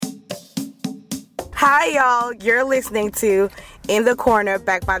Hi, y'all. You're listening to In the Corner,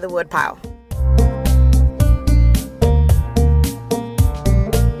 back by the woodpile.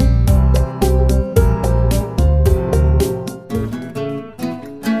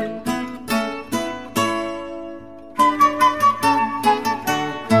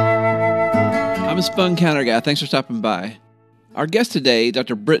 I'm a Spun Counter Guy. Thanks for stopping by. Our guest today,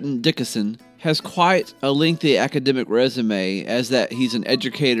 Dr. Britton Dickinson, has quite a lengthy academic resume, as that he's an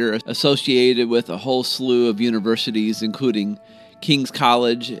educator associated with a whole slew of universities, including King's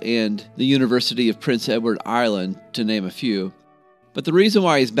College and the University of Prince Edward Island, to name a few. But the reason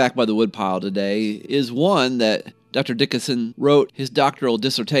why he's back by the woodpile today is, one, that Dr. Dickinson wrote his doctoral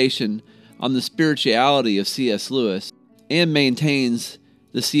dissertation on the spirituality of C.S. Lewis and maintains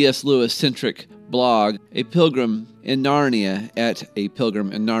the C.S. Lewis-centric blog, A Pilgrim in Narnia, at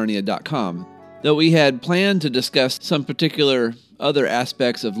apilgriminNarnia.com. Though we had planned to discuss some particular other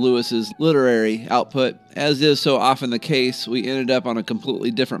aspects of Lewis's literary output, as is so often the case, we ended up on a completely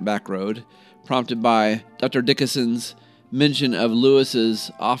different back road, prompted by Dr. Dickinson's mention of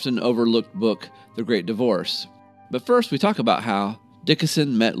Lewis's often overlooked book, The Great Divorce. But first, we talk about how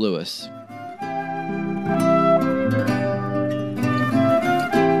Dickinson met Lewis.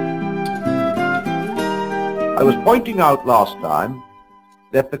 I was pointing out last time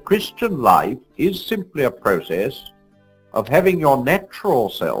that the Christian life is simply a process of having your natural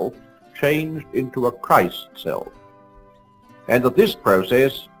self changed into a Christ self, and that this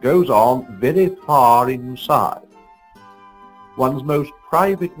process goes on very far inside. One's most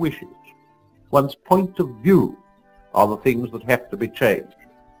private wishes, one's point of view are the things that have to be changed.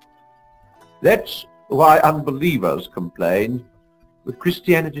 That's why unbelievers complain that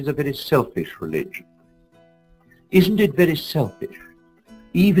Christianity is a very selfish religion. Isn't it very selfish,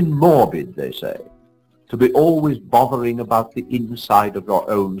 even morbid, they say, to be always bothering about the inside of your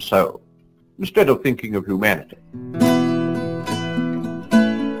own soul, instead of thinking of humanity?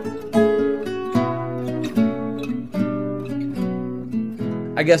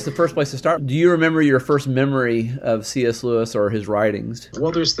 I guess the first place to start, do you remember your first memory of C.S. Lewis or his writings?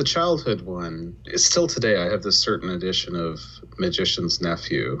 Well, there's the childhood one. Still today, I have this certain edition of Magician's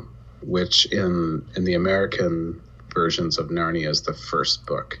Nephew, which in the American versions of Narnia is the first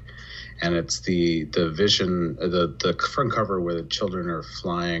book. And it's the vision, the front cover where the children are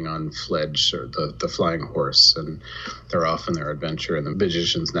flying on Fledge, or the flying horse, and they're off on their adventure, and the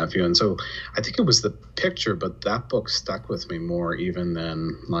Magician's Nephew. And so I think it was the picture, but that book stuck with me more even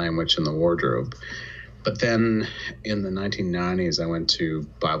than Lion, Witch, and the Wardrobe. But then in the 1990s, I went to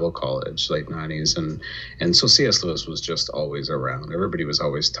Bible college, late 90s, and so C.S. Lewis was just always around. Everybody was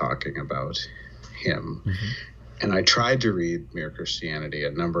always talking about him. Mm-hmm. And I tried to read Mere Christianity a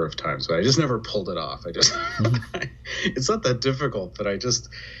number of times, but I just never pulled it off. It's not that difficult, but I just,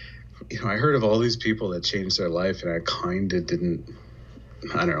 I heard of all these people that changed their life, and I kind of didn't,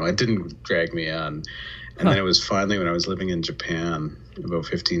 it didn't drag me on. And then it was finally when I was living in Japan about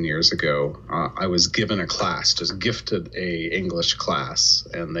 15 years ago, I was given a class, just gifted a English class,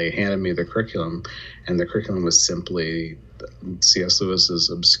 and they handed me the curriculum, and the curriculum was simply C.S. Lewis's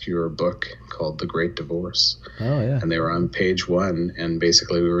obscure book called The Great Divorce. Oh, yeah. And they were on page 1, and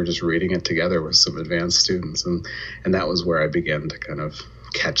basically we were just reading it together with some advanced students, and that was where I began to kind of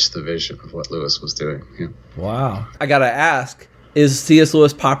catch the vision of what Lewis was doing. Yeah. Wow. I got to ask, is C.S.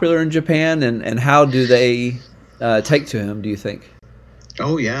 Lewis popular in Japan, and how do they take to him, do you think?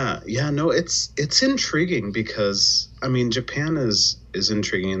 Oh, yeah. Yeah, no, it's intriguing because, Japan is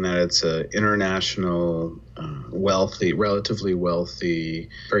intriguing in that it's an international, relatively wealthy,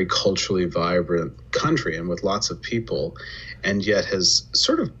 very culturally vibrant country, and with lots of people, and yet has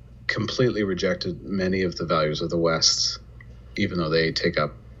sort of completely rejected many of the values of the West, even though they take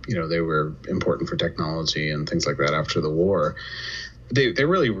up, they were important for technology and things like that after the war. They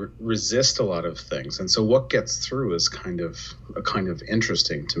really resist a lot of things, and so what gets through is kind of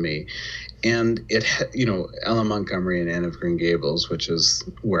interesting to me. And it, Ella Montgomery and Anne of Green Gables, which is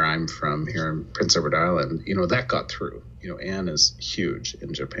where I'm from here in Prince Edward Island, that got through. Anne is huge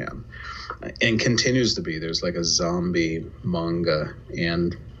in Japan, and continues to be. There's like a zombie manga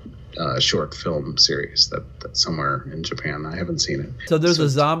and short film series that's somewhere in Japan. I haven't seen it. So there's a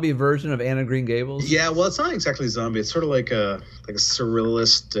zombie version of Anne of Green Gables? Yeah, well, it's not exactly zombie. It's sort of like a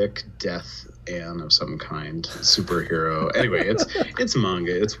surrealistic death Anne of some kind, superhero. Anyway, it's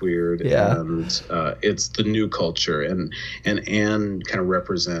manga. It's weird. Yeah. And it's the new culture. And Anne kind of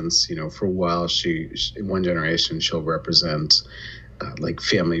represents, for a while, she in one generation, she'll represent like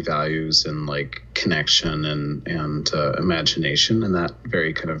family values and like connection and imagination in that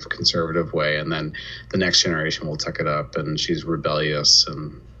very kind of conservative way. And then the next generation will tuck it up, and she's rebellious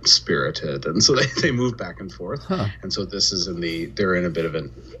and spirited, and so they move back and forth. And so this is they're in a bit of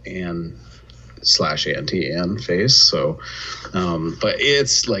an Anne/anti-Anne phase. So, but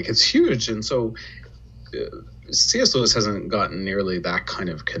it's huge, and so C.S. Lewis hasn't gotten nearly that kind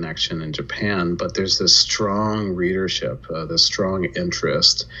of connection in Japan, but there's this strong readership, this strong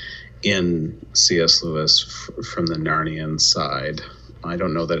interest in C.S. Lewis from the Narnian side. I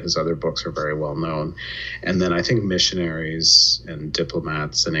don't know that his other books are very well known. And then I think missionaries and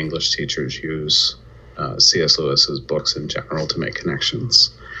diplomats and English teachers use C.S. Lewis's books in general to make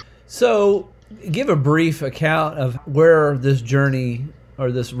connections. So give a brief account of where this journey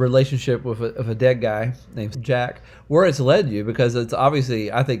or this relationship with a dead guy named Jack, where it's led you, because it's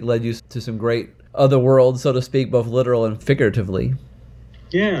obviously, I think, led you to some great other worlds, so to speak, both literal and figuratively.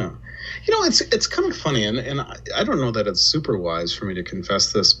 Yeah. It's kind of funny, and I don't know that it's super wise for me to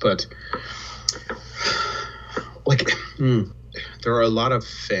confess this, but there are a lot of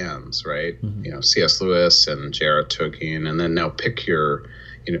fans, right? Mm-hmm. C.S. Lewis and J.R.R. Tolkien, and then now pick your,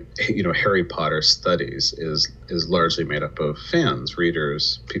 Harry Potter studies is largely made up of fans,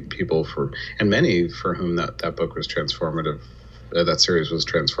 readers, people and many for whom that book was transformative. That series was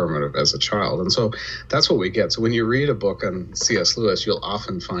transformative as a child. And so that's what we get. So when you read a book on C.S. Lewis, you'll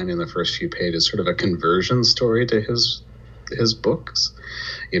often find in the first few pages sort of a conversion story to his books.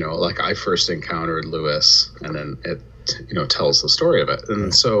 Like I first encountered Lewis, and then it, tells the story of it.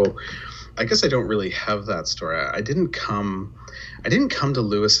 And so I guess I don't really have that story. I didn't come to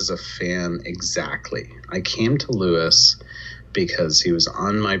Lewis as a fan exactly. I came to Lewis because he was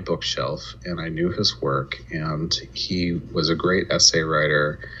on my bookshelf and I knew his work, and he was a great essay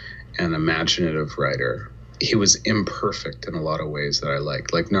writer and imaginative writer. He was imperfect in a lot of ways that I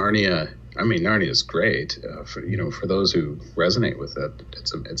liked. Like Narnia, Narnia is great. For those who resonate with it,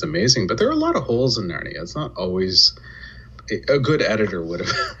 it's amazing. But there are a lot of holes in Narnia. It's not always a good editor would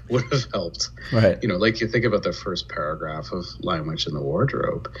have helped. Right. Like you think about the first paragraph of Lion, Witch, and the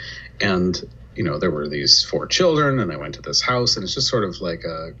Wardrobe, and there were these 4 children, and they went to this house, and it's just sort of like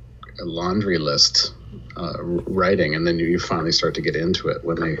a laundry list writing, and then you finally start to get into it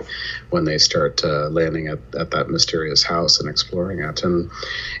when they start landing at that mysterious house and exploring it, and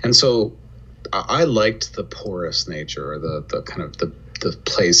so I liked the porous nature, or the kind of the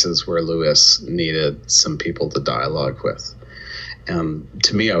places where Lewis needed some people to dialogue with, and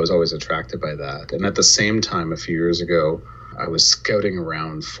to me, I was always attracted by that. And at the same time, a few years ago, I was scouting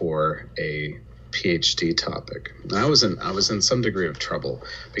around for a PhD topic. And I was in some degree of trouble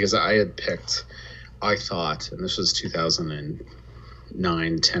because I had picked, I thought, and this was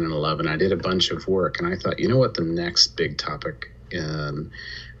 2009, 10, and 11, I did a bunch of work, and I thought, what the next big topic in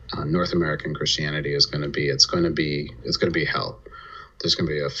North American Christianity is going to be? It's going to be hell. There's going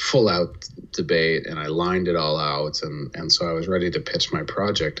to be a full-out debate, and I lined it all out, and so I was ready to pitch my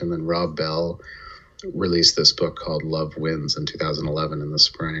project, and then Rob Bell released this book called Love Wins in 2011 in the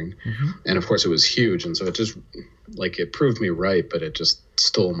spring. Mm-hmm. And of course it was huge. And so it just it proved me right, but it just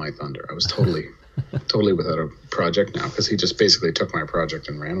stole my thunder. I was totally without a project now, because he just basically took my project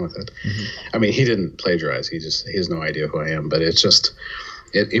and ran with it. Mm-hmm. He didn't plagiarize. He has no idea who I am, but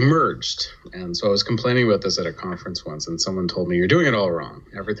it emerged. And so I was complaining about this at a conference once, and someone told me, "You're doing it all wrong.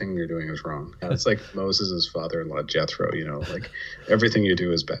 Everything you're doing is wrong." It's like Moses' father-in-law, Jethro, like everything you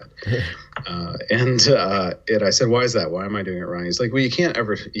do is bad. And I said, "Why is that? Why am I doing it wrong?" He's like, "Well, you can't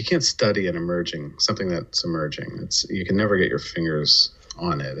study something that's emerging. You can never get your fingers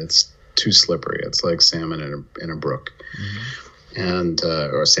on it. It's too slippery. It's like salmon in a brook." Mm-hmm. And,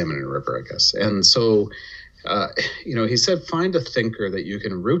 or salmon in a river, I guess. And so, he said, find a thinker that you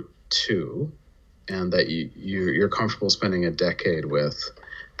can root to and that you're comfortable spending a decade with,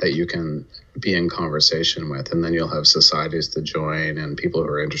 that you can be in conversation with, and then you'll have societies to join and people who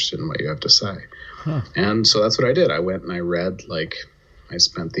are interested in what you have to say. Huh. And so that's what I did. I went and I read, I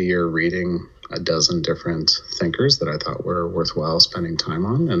spent the year reading a dozen different thinkers that I thought were worthwhile spending time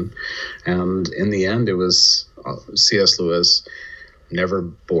on. And in the end, it was C.S. Lewis never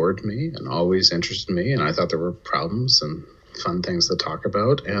bored me and always interested me. And I thought there were problems and fun things to talk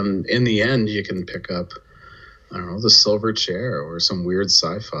about. And in the end, you can pick up, I don't know, The Silver Chair or some weird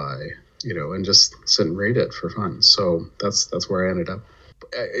sci-fi, and just sit and read it for fun. So that's where I ended up.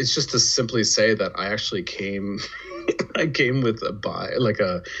 It's just to simply say that I actually came with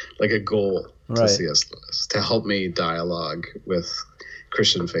a goal to C.S. Lewis to help me dialogue with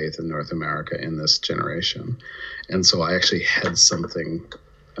Christian faith in North America in this generation. And so I actually had something,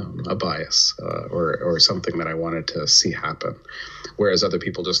 a bias or something that I wanted to see happen. Whereas other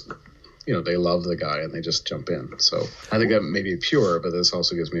people just they love the guy and they just jump in. So I think that may be pure, but this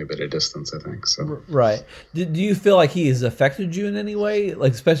also gives me a bit of distance, I think. So right. Do you feel like he has affected you in any way,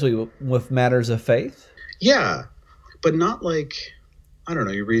 like especially with matters of faith? Yeah, but not like, I don't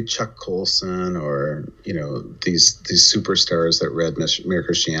know, you read Chuck Colson or, these superstars that read Mere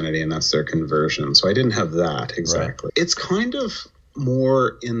Christianity and that's their conversion. So I didn't have that exactly. Right. It's kind of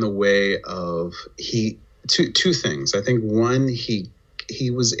more in the way of two things. I think one, he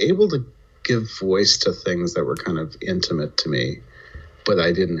was able to give voice to things that were kind of intimate to me, but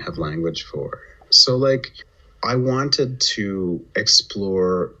I didn't have language for. So like I wanted to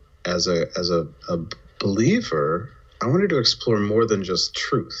explore as a believer, I wanted to explore more than just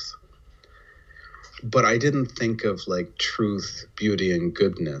truth. But I didn't think of like truth, beauty, and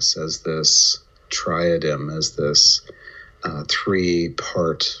goodness as this triadem, as this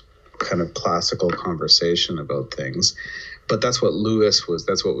 3-part kind of classical conversation about things. But that's what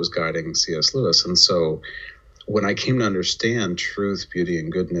that's what was guiding C.S. Lewis. And so when I came to understand truth, beauty,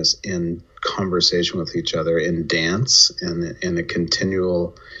 and goodness in conversation with each other, in dance, in a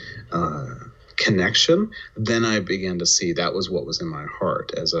continual connection, then I began to see that was what was in my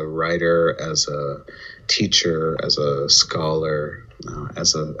heart as a writer, as a teacher, as a scholar,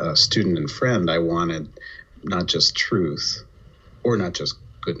 as a student and friend. I wanted not just truth or not just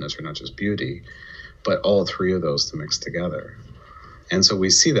goodness or not just beauty, but all three of those to mix together. And so we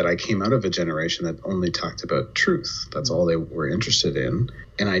see that I came out of a generation that only talked about truth. That's all they were interested in.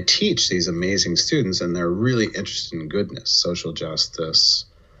 And I teach these amazing students, and they're really interested in goodness, social justice,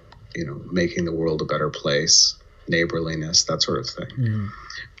 making the world a better place, neighborliness, that sort of thing. Mm-hmm.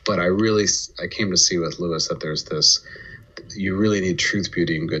 But I came to see with Lewis that there's this, you really need truth,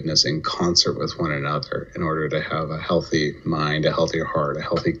 beauty, and goodness in concert with one another in order to have a healthy mind, a healthy heart, a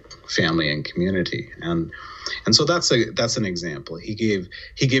healthy family and community. And so that's an example. He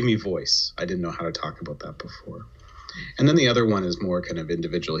gave me voice. I didn't know how to talk about that before. And then the other one is more kind of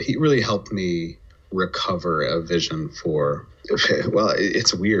individual. He really helped me recover a vision for, well,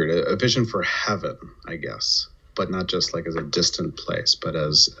 it's weird, a vision for heaven, I guess, but not just like as a distant place, but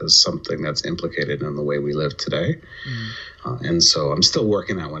as something that's implicated in the way we live today. Mm. And so I'm still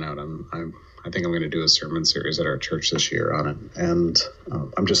working that one out. I think I'm going to do a sermon series at our church this year on it. And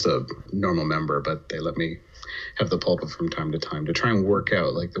I'm just a normal member, but they let me have the pulpit from time to time to try and work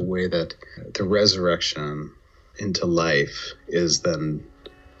out like the way that the resurrection into life is then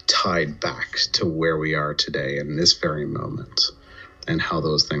tied back to where we are today in this very moment and how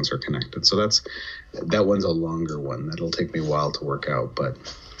those things are connected. So that one's a longer one. That'll take me a while to work out, but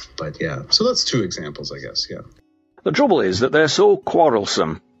yeah. So that's two examples, I guess, yeah. The trouble is that they're so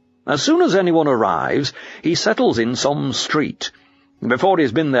quarrelsome. As soon as anyone arrives, he settles in some street. Before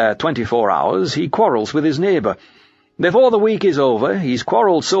he's been there 24 hours, he quarrels with his neighbour. Before the week is over, he's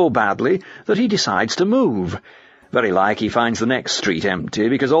quarrelled so badly that he decides to move. Very like he finds the next street empty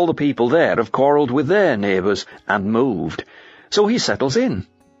because all the people there have quarrelled with their neighbours and moved. So he settles in.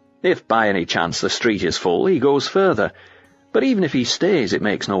 If by any chance the street is full, he goes further. But even if he stays, it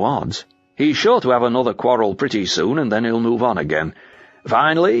makes no odds. He's sure to have another quarrel pretty soon, and then he'll move on again.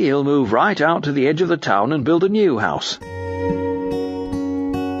 Finally, he'll move right out to the edge of the town and build a new house.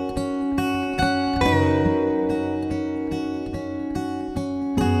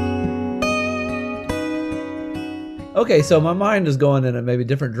 Okay, so my mind is going in a maybe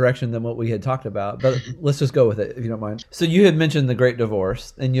different direction than what we had talked about, but let's just go with it, if you don't mind. So you had mentioned The Great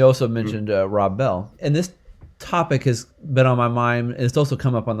Divorce, and you also mentioned Rob Bell. And this topic has been on my mind, and it's also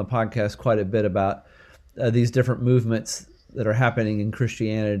come up on the podcast quite a bit about these different movements that are happening in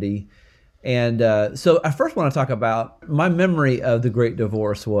Christianity. And so I first want to talk about my memory of The Great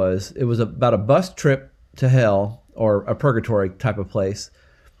Divorce it was about a bus trip to hell, or a purgatory type of place.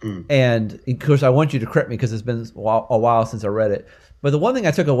 And of course, I want you to correct me because it's been a while since I read it. But the one thing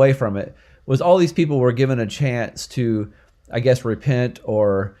I took away from it was all these people were given a chance to, I guess, repent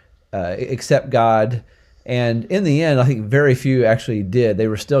or accept God. And in the end, I think very few actually did. They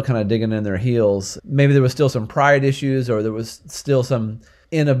were still kind of digging in their heels. Maybe there was still some pride issues, or there was still some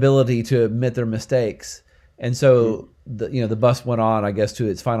inability to admit their mistakes. And so the bus went on, I guess, to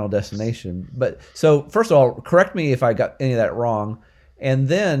its final destination. But so first of all, correct me if I got any of that wrong. And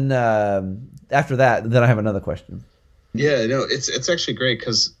then after that, then I have another question. Yeah, no, it's actually great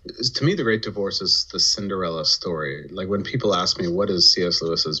because to me, The Great Divorce is the Cinderella story. Like when people ask me, what is C.S.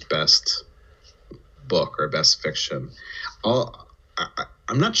 Lewis's best book or best fiction, I'm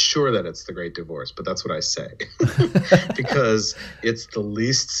I'm not sure that it's The Great Divorce, but that's what I say because it's the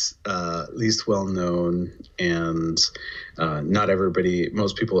least well known, and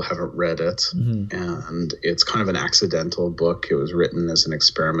most people haven't read it, and it's kind of an accidental book. It was written as an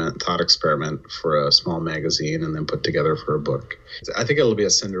thought experiment for a small magazine, and then put together for a book. I think it'll be a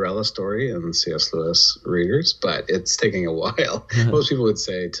Cinderella story in C.S. Lewis readers, but it's taking a while. Most people would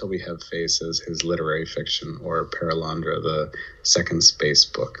say Till We Have Faces, his literary fiction, or Perelandra, the second space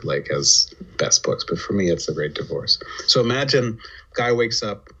book, like as best books. But for me, it's The Great Divorce. So imagine guy wakes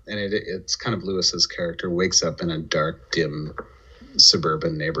up, and it's kind of Lewis's character wakes up in a dark, dim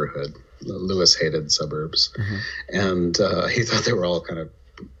suburban neighborhood. Lewis hated suburbs, and he thought they were all kind of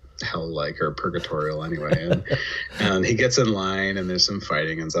hell-like or purgatorial anyway. And he gets in line, and there's some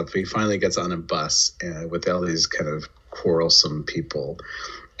fighting and stuff. He finally gets on a bus with all these kind of quarrelsome people.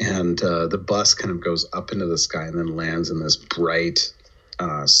 And the bus kind of goes up into the sky and then lands in this bright,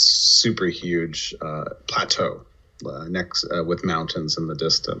 super huge plateau next with mountains in the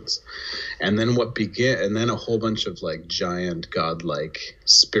distance. And then a whole bunch of like giant godlike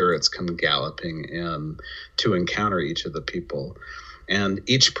spirits come galloping in to encounter each of the people. And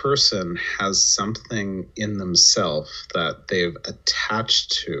each person has something in themselves that they've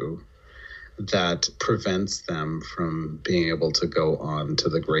attached to that prevents them from being able to go on to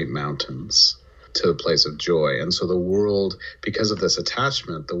the great mountains, to the place of joy. And so the world, because of this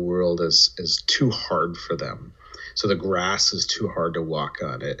attachment, the world is too hard for them. So the grass is too hard to walk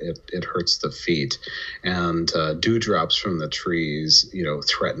on. It hurts the feet, and dewdrops from the trees,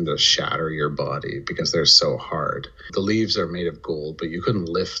 threaten to shatter your body because they're so hard. The leaves are made of gold, but you couldn't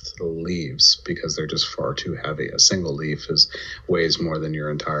lift the leaves because they're just far too heavy. A single leaf weighs more than your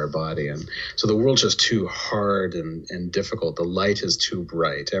entire body, and so the world's just too hard and difficult. The light is too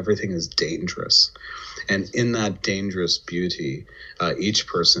bright. Everything is dangerous, and in that dangerous beauty, each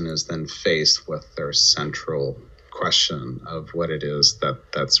person is then faced with their central question of what it is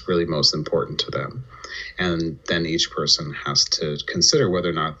that's really most important to them. And then each person has to consider whether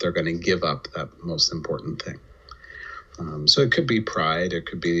or not they're going to give up that most important thing. So it could be pride, it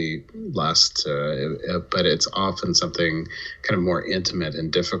could be lust, but it's often something kind of more intimate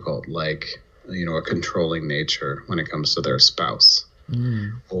and difficult, like, a controlling nature when it comes to their spouse.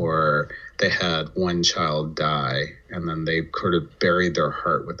 Or they had one child die, and then they could have buried their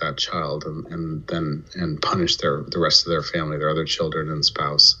heart with that child and punished the rest of their family, their other children and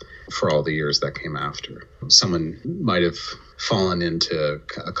spouse, for all the years that came after. Someone might have fallen into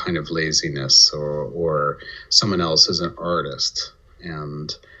a kind of laziness, or someone else is an artist,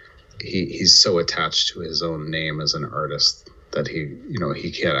 and he's so attached to his own name as an artist that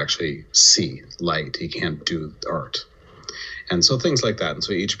he can't actually see light. He can't do art. And so things like that. And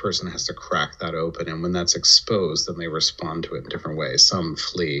so each person has to crack that open. And when that's exposed, then they respond to it in different ways. Some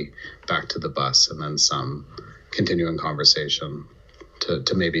flee back to the bus, and then some continue in conversation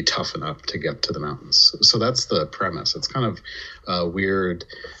to maybe toughen up to get to the mountains. So that's the premise. It's kind of a weird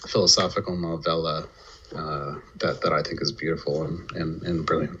philosophical novella that I think is beautiful and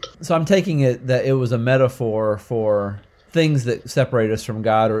brilliant. So I'm taking it that it was a metaphor for things that separate us from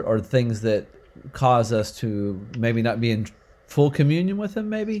God, or things that cause us to maybe not be in full communion with him,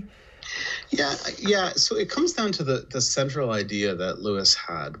 maybe? Yeah. So it comes down to the central idea that Lewis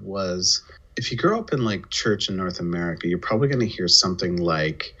had was, if you grow up in like church in North America, you're probably going to hear something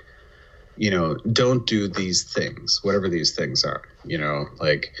like, don't do these things, whatever these things are,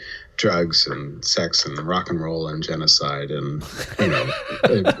 like drugs and sex and rock and roll and genocide and,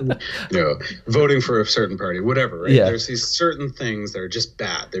 voting for a certain party, whatever, right? Yeah. There's these certain things that are just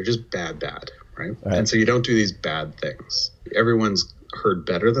bad. They're just bad. Right? And so you don't do these bad things. Everyone's heard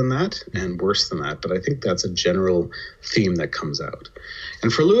better than that and worse than that, but I think that's a general theme that comes out.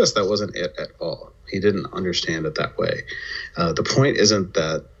 And for Lewis, that wasn't it at all. He didn't understand it that way. The point isn't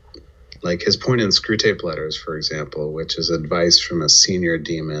that, like his point in Screwtape Letters, for example, which is advice from a senior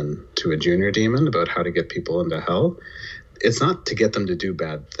demon to a junior demon about how to get people into hell. It's not to get them to do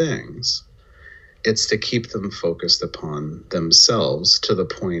bad things. It's to keep them focused upon themselves to the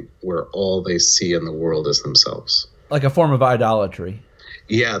point where all they see in the world is themselves. Like a form of idolatry.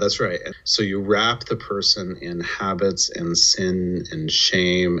 Yeah, that's right. So you wrap the person in habits and sin and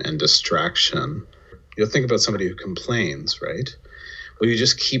shame and distraction. You'll think about somebody who complains, right? Well, you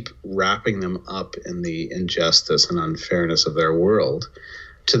just keep wrapping them up in the injustice and unfairness of their world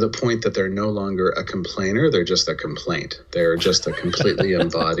to the point that they're no longer a complainer. They're just a complaint. They're just a completely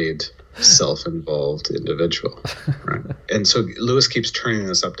embodied, self-involved individual, right? And so Lewis keeps turning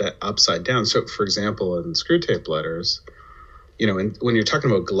this upside down. So, for example, in Screwtape Letters, when you're talking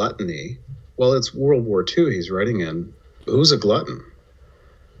about gluttony, well, it's World War II he's writing in. Who's a glutton?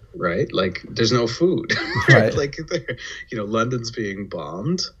 right? Like there's no food, Right. Like, London's being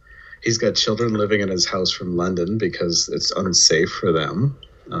bombed. He's got children living in his house from London because it's unsafe for them.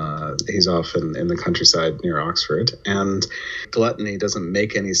 He's off in the countryside near Oxford. And gluttony doesn't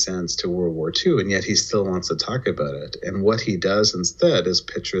make any sense to World War II, and yet he still wants to talk about it. And what he does instead is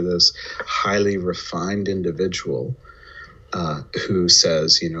picture this highly refined individual who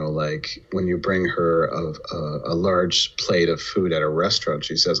says, like when you bring her a large plate of food at a restaurant,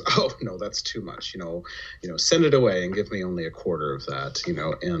 she says, "Oh no, that's too much. Send it away and give me only a quarter of that."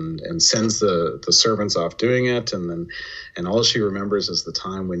 And sends the servants off doing it, and all she remembers is the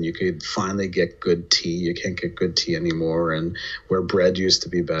time when you could finally get good tea. You can't get good tea anymore, and where bread used to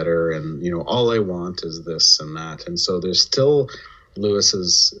be better, and all I want is this and that. And so there's still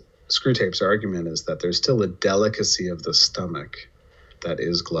Lewis's Screwtape's argument is that there's still a delicacy of the stomach that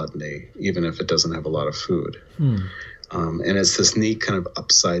is gluttony, even if it doesn't have a lot of food. And it's this neat kind of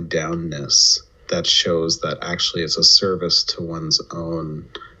upside downness that shows that actually it's a service to one's own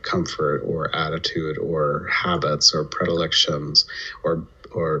comfort or attitude or habits or predilections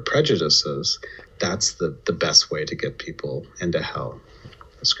or prejudices. That's the best way to get people into hell.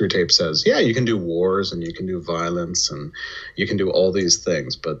 Screwtape says, yeah, you can do wars and you can do violence and you can do all these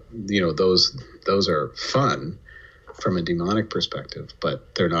things, but those are fun from a demonic perspective,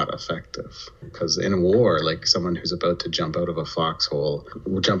 but they're not effective. Because in a war, like someone who's about to jump out of a foxhole,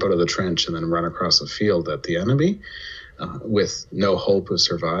 jump out of the trench and then run across a field at the enemy with no hope of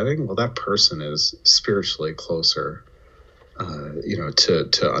surviving, well, that person is spiritually closer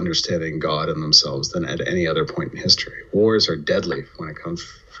to understanding God and themselves than at any other point in history. Wars are deadly when it comes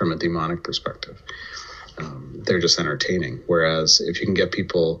from a demonic perspective. They're just entertaining. Whereas if you can get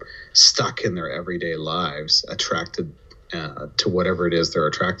people stuck in their everyday lives, attracted to whatever it is they're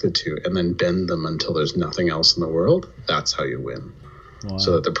attracted to, and then bend them until there's nothing else in the world, that's how you win. Wow.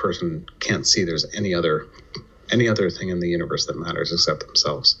 So that the person can't see there's any other thing in the universe that matters except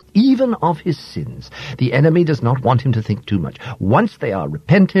themselves. Even of his sins, the enemy does not want him to think too much. Once they are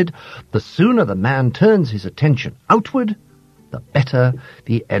repented, the sooner the man turns his attention outward, the better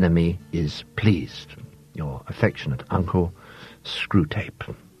the enemy is pleased. Your affectionate uncle,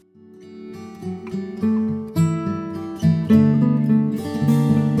 Screwtape.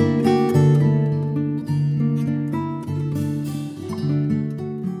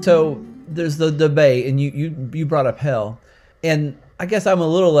 So there's the debate, and you brought up hell, and I guess I'm a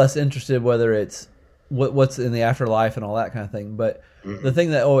little less interested whether it's what's in the afterlife and all that kind of thing. But the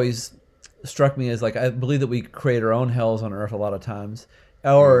thing that always struck me is, like, I believe that we create our own hells on earth a lot of times,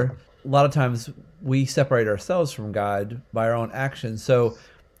 or a lot of times we separate ourselves from God by our own actions. So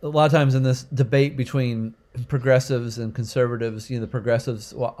a lot of times in this debate between progressives and conservatives, the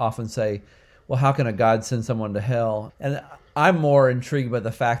progressives will often say, well, how can a God send someone to hell? And I'm more intrigued by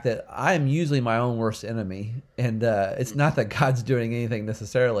the fact that I am usually my own worst enemy. And it's not that God's doing anything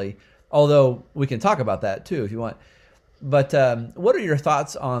necessarily, although we can talk about that too if you want. But what are your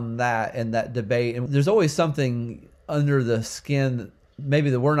thoughts on that and that debate? And there's always something under the skin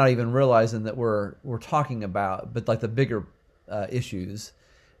maybe that we're not even realizing that we're talking about, but like the bigger issues.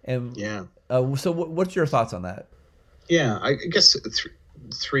 And yeah. So what's your thoughts on that? Yeah, I guess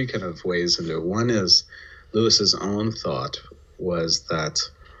three kind of ways into it. One is Lewis's own thought was that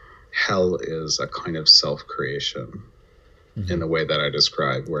hell is a kind of self-creation in the way that I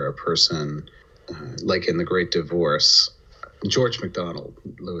described, where a person, like in The Great Divorce, George MacDonald,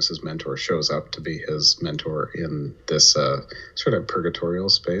 Lewis's mentor, shows up to be his mentor in this sort of purgatorial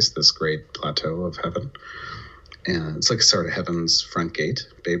space, this great plateau of heaven. And it's like sort of heaven's front gate,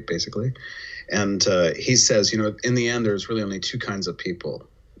 basically. And he says, in the end, there's really only two kinds of people.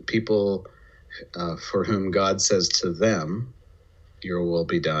 People for whom God says to them, your will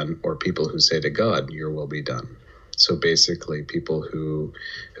be done, or people who say to God, your will be done. So basically people who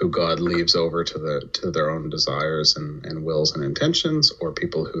God leaves over to their own desires and wills and intentions, or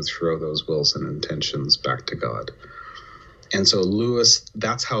people who throw those wills and intentions back to God. And so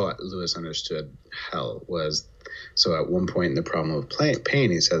that's how Lewis understood hell was. So at one point in The Problem of Pain,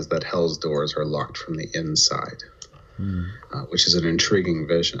 he says that hell's doors are locked from the inside, which is an intriguing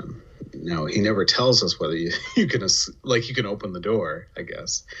vision. Now, he never tells us whether you can open the door, I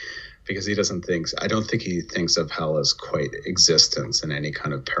guess, because I don't think he thinks of hell as quite existence in any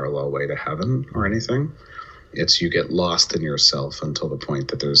kind of parallel way to heaven or anything. It's you get lost in yourself until the point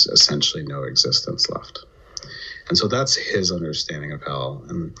that there's essentially no existence left. And so that's his understanding of hell.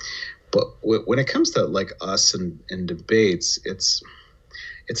 But when it comes to like us in debates, it's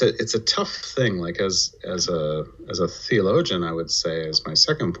a tough thing. Like as a theologian, I would say as my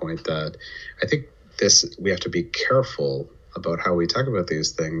second point that I think we have to be careful about how we talk about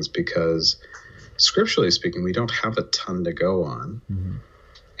these things, because scripturally speaking, we don't have a ton to go on. Mm-hmm.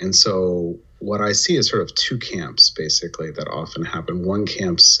 And so what I see is sort of two camps, basically, that often happen. One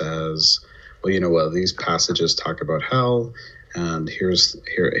camp says, well, these passages talk about hell, and here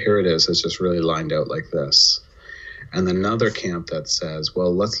it is. It's just really lined out like this. And then another camp that says,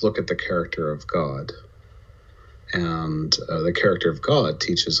 well, let's look at the character of God. And the character of God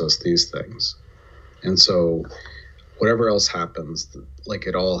teaches us these things. And so whatever else happens, like,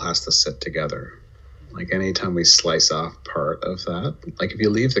 it all has to sit together. Like, anytime we slice off part of that, like, if you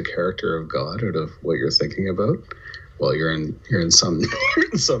leave the character of God out of what you're thinking about, well, you're in some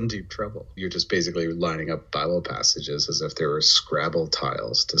deep trouble. You're just basically lining up Bible passages as if they were Scrabble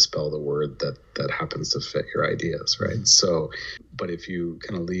tiles to spell the word that happens to fit your ideas, right? So, but if you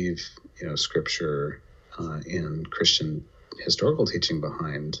kind of leave, scripture in Christian historical teaching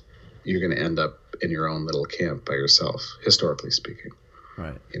behind, you're going to end up in your own little camp by yourself, historically speaking.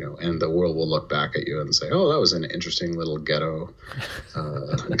 Right. And the world will look back at you and say, oh, that was an interesting little ghetto,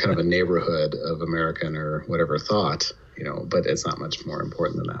 kind of a neighborhood of American or whatever thought, but it's not much more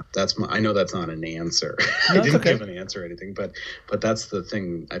important than that. I know that's not an answer. No, I didn't okay. give an answer or anything, but that's the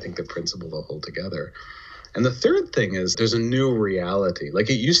thing, I think, the principle to hold together. And the third thing is there's a new reality. Like,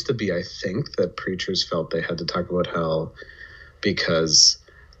 it used to be, I think, that preachers felt they had to talk about hell because,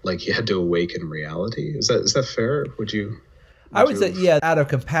 like, you had to awaken reality. Is that fair? I would say, yeah, out of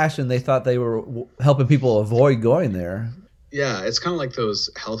compassion, they thought they were helping people avoid going there. Yeah, it's kind of like those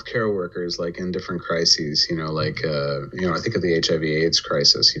healthcare workers, like, in different crises, I think of the HIV/AIDS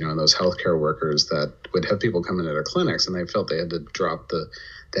crisis, and those healthcare workers that would have people come into their clinics, and they felt they had to drop the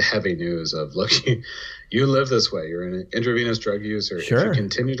heavy news of, look, you live this way, you're an intravenous drug user. Sure. If you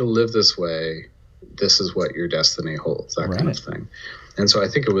continue to live this way, this is what your destiny holds, that kind of thing. And so I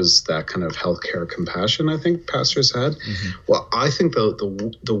think it was that kind of healthcare compassion I think pastors had. Mm-hmm. Well, I think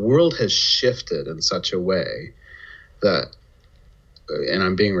the world has shifted in such a way that, and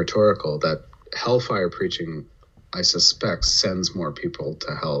I'm being rhetorical, that hellfire preaching, I suspect, sends more people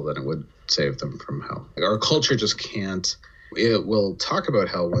to hell than it would save them from hell. Our culture just can't. It will talk about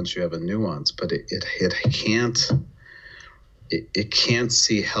hell once you have a nuance, but it can't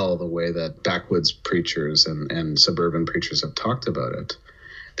see hell the way that backwoods preachers and suburban preachers have talked about it.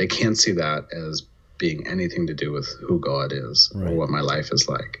 They can't see that as being anything to do with who God is or what my life is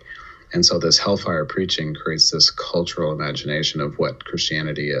like. And so this hellfire preaching creates this cultural imagination of what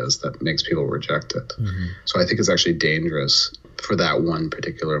Christianity is that makes people reject it. Mm-hmm. So I think it's actually dangerous for that one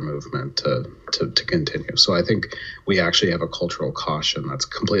particular movement to continue. So I think we actually have a cultural caution that's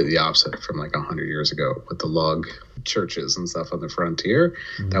completely opposite from like 100 years ago with the log churches and stuff on the frontier.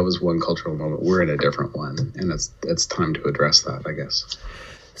 Mm-hmm. That was one cultural moment. We're in a different one, and it's time to address that, I guess.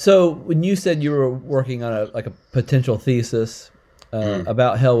 So when you said you were working on a potential thesis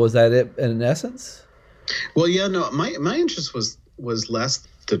about hell, was that it in essence? Well, yeah, no, my interest was less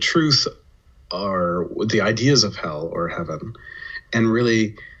the truth or the ideas of hell or heaven, and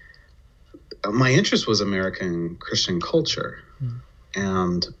really my interest was American Christian culture.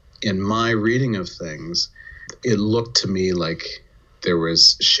 And in my reading of things, it looked to me like there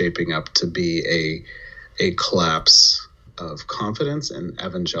was shaping up to be a collapse of confidence in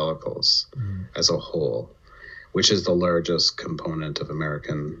evangelicals as a whole, which is the largest component of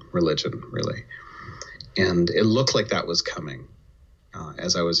American religion, really. And it looked like that was coming.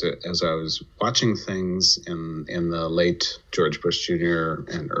 As I was watching things in the late George Bush Jr.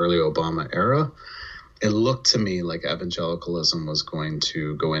 and early Obama era, it looked to me like evangelicalism was going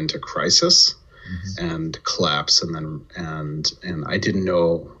to go into crisis and collapse, and I didn't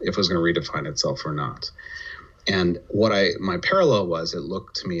know if it was going to redefine itself or not. And my parallel was, it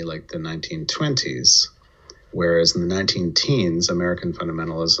looked to me like the 1920s, whereas in the 19-teens, American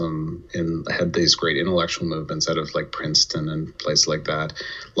fundamentalism had these great intellectual movements out of like Princeton and places like that,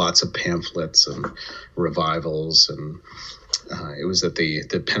 lots of pamphlets and revivals, and it was that the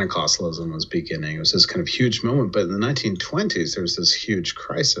Pentecostalism was beginning. It was this kind of huge moment. But in the 1920s, there was this huge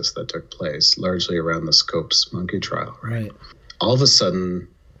crisis that took place, largely around the Scopes monkey trial. Right. All of a sudden,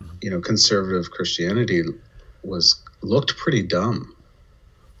 conservative Christianity looked pretty dumb.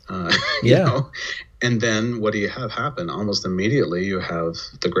 You know? And then what do you have happen? Almost immediately you have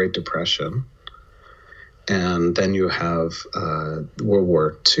the Great Depression, and then you have World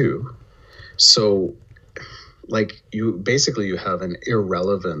War II. So you have an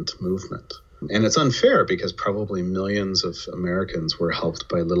irrelevant movement. And it's unfair because probably millions of Americans were helped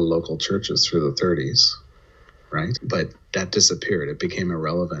by little local churches through the 30s, right? But that disappeared. It became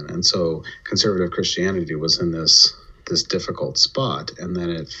irrelevant. And so conservative Christianity was in this difficult spot, and then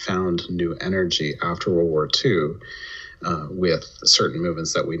it found new energy after World War II with certain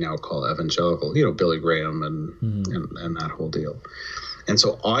movements that we now call evangelical, Billy Graham and that whole deal. And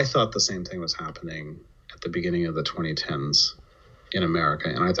so I thought the same thing was happening at the beginning of the 2010s in America,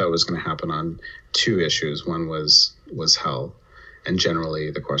 and I thought it was going to happen on two issues. One was hell, and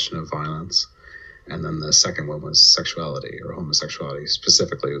generally the question of violence, and then the second one was sexuality or homosexuality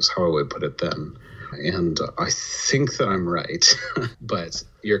specifically, was how I would put it then. And I think that I'm right, but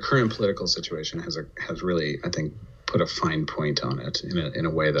your current political situation has really, I think, put a fine point on it in a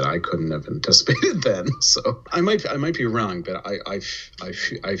way that I couldn't have anticipated then. So I might be wrong, but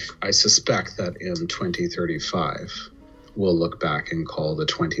I suspect that in 2035 we'll look back and call the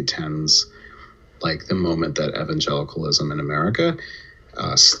 2010s like the moment that evangelicalism in America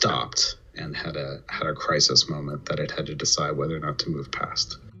stopped and had a crisis moment that it had to decide whether or not to move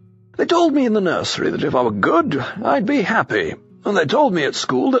past. They told me in the nursery that if I were good, I'd be happy, and they told me at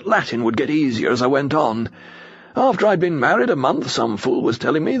school that Latin would get easier as I went on. After I'd been married a month, some fool was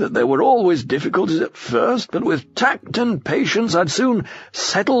telling me that there were always difficulties at first, but with tact and patience I'd soon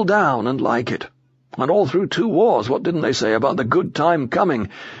settle down and like it. And all through 2 wars, what didn't they say about the good time coming?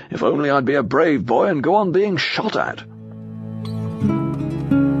 If only I'd be a brave boy and go on being shot at.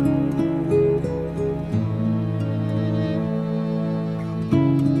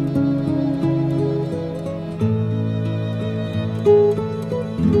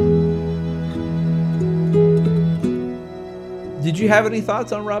 Did you have any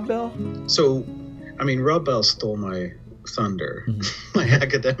thoughts on Rob Bell? So, Rob Bell stole my thunder, my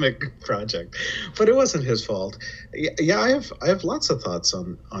academic project, but it wasn't his fault. Yeah, I have lots of thoughts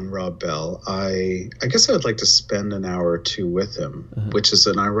on Rob Bell. I guess I would like to spend an hour or two with him, which is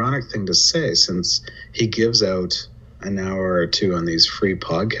an ironic thing to say since he gives out an hour or two on these free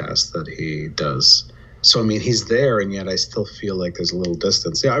podcasts that he does. So, he's there, and yet I still feel like there's a little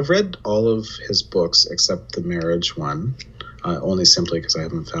distance. Yeah, I've read all of his books except the marriage one, only simply because I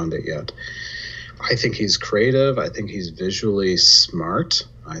haven't found it yet. I think he's creative. I think he's visually smart.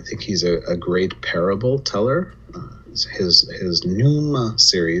 I think he's a great parable teller. His Noom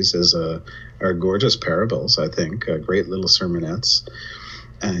series are gorgeous parables, I think, great little sermonettes.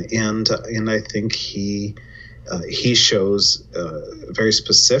 And I think he shows very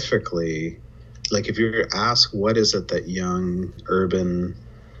specifically, like if you're asked what is it that young urban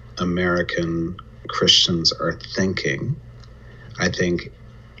American Christians are thinking, I think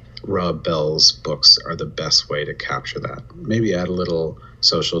Rob Bell's books are the best way to capture that. Maybe add a little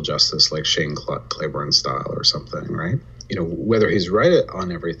social justice like Shane Claiborne style or something, right? Whether he's right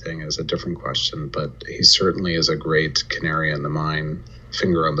on everything is a different question, but he certainly is a great canary in the mine,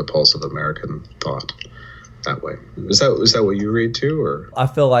 finger on the pulse of American thought that way. Is that what you read too? Or I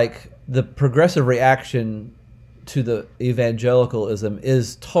feel like the progressive reaction to the evangelicalism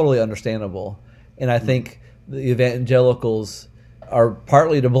is totally understandable. And I think the evangelicals are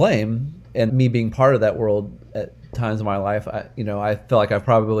partly to blame, and me being part of that world at times in my life, I feel like I've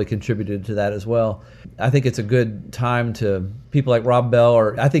probably contributed to that as well. I think it's a good time to people like Rob Bell,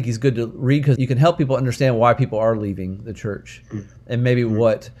 or I think he's good to read because you can help people understand why people are leaving the church and maybe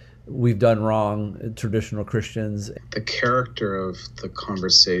what we've done wrong, traditional Christians. The character of the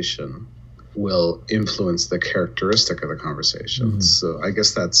conversation will influence the characteristic of the conversation. So I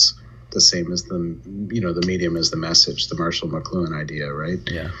guess that's the same as the medium as the message, the Marshall McLuhan idea, right?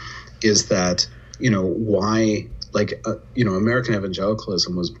 Yeah. Is that, why, American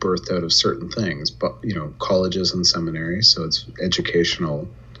evangelicalism was birthed out of certain things, but, colleges and seminaries, so it's educational,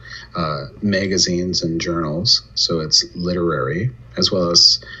 magazines and journals, so it's literary, as well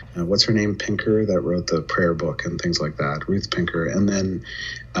as, what's her name, Pinker, that wrote the prayer book and things like that, Ruth Pinker, and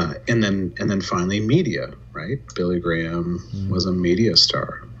then finally media, right? Billy Graham was a media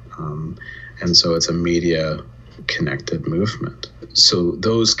star. And so it's a media-connected movement. So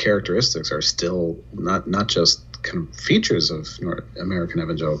those characteristics are still not just kind of features of North American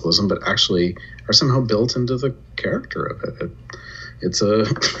evangelicalism, but actually are somehow built into the character of it.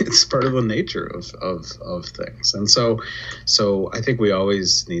 It's part of the nature of things. And so I think we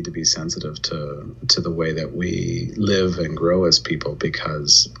always need to be sensitive to the way that we live and grow as people,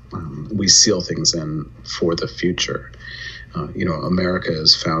 because we seal things in for the future. America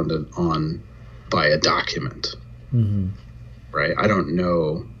is founded by a document, right? I don't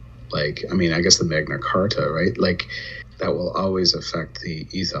know, I guess the Magna Carta, right? That will always affect the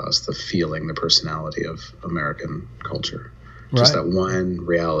ethos, the feeling, the personality of American culture. Just that one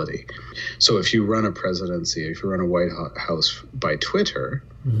reality. So if you run a presidency, if you run a White House by Twitter,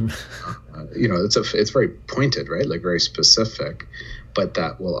 it's very pointed, right? Very specific, but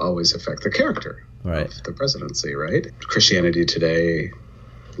that will always affect the character. Right. Of the presidency, right? Christianity Today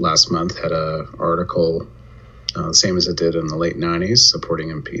last month had an article same as it did in the late 90s, supporting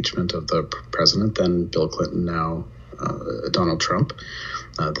impeachment of the president, then Bill Clinton, now Donald Trump,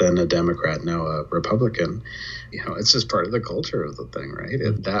 then a Democrat, now a Republican. It's just part of the culture of the thing, right?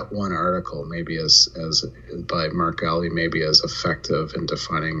 That one article, maybe as by Mark Galli, maybe as effective in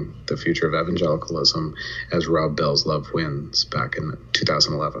defining the future of evangelicalism as Rob Bell's Love Wins back in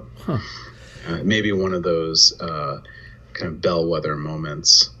 2011. Huh. Maybe one of those kind of bellwether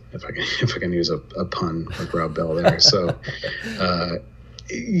moments, if I can use a pun like Rob Bell there. So,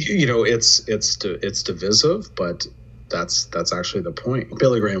 it's divisive, but that's actually the point.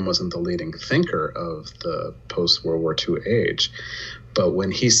 Billy Graham wasn't the leading thinker of the post-World War II age, but when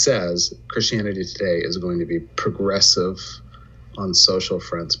he says Christianity today is going to be progressive on social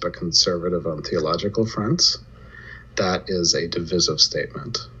fronts but conservative on theological fronts, that is a divisive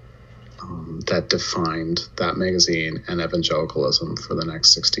statement. That defined that magazine and evangelicalism for the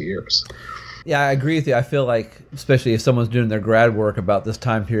next 60 years. Yeah, I agree with you. I feel like, especially if someone's doing their grad work about this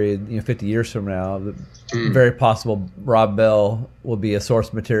time period, 50 years from now, very possible Rob Bell will be a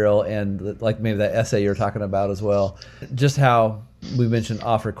source material, and like maybe that essay you're talking about as well. Just how we mentioned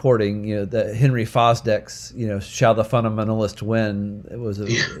off recording, the Henry Fosdick's, "Shall the Fundamentalist Win?" It was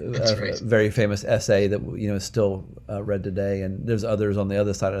a very famous essay that is still read today, and there's others on the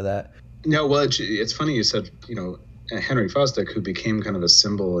other side of that. No, well, it's funny you said, Henry Fosdick, who became kind of a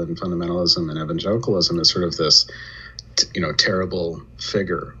symbol in fundamentalism and evangelicalism, is sort of this, terrible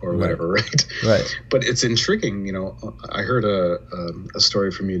figure or whatever, right? Right. But it's intriguing. I heard a story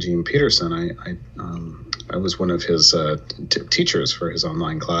from Eugene Peterson. I was one of his teachers for his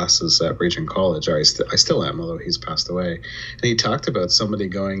online classes at Regent College. I still am, although he's passed away. And he talked about somebody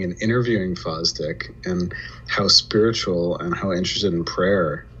going and interviewing Fosdick and how spiritual and how interested in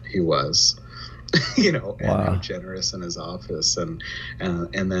prayer he was. And how generous in his office, and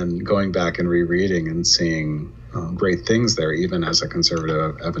then going back and rereading and seeing great things there, even as a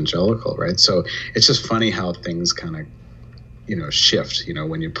conservative evangelical, right? So it's just funny how things kind of, shift.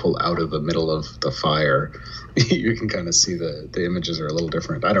 When you pull out of the middle of the fire, you can kind of see the images are a little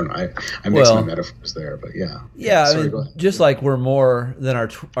different. I don't know. I mix my metaphors there, but yeah. Yeah, sorry, just like we're more than our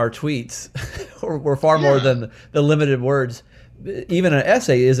tweets, we're far more than the limited words. Even an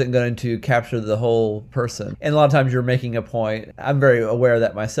essay isn't going to capture the whole person. And a lot of times you're making a point. I'm very aware of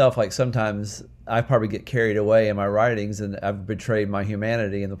that myself. Like sometimes I probably get carried away in my writings and I've betrayed my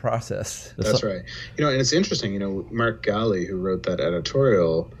humanity in the process. That's right. And it's interesting, Mark Galli, who wrote that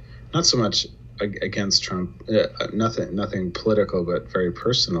editorial, not so much against Trump, nothing political, but very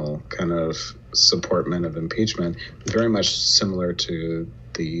personal kind of supportment of impeachment, very much similar to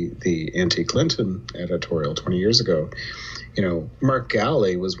the anti-Clinton editorial 20 years ago. Mark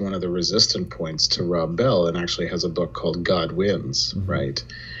Galli was one of the resistant points to Rob Bell, and actually has a book called God Wins, right?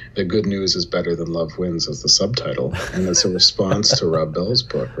 The Good News is Better Than Love Wins as the subtitle, and it's a response to Rob Bell's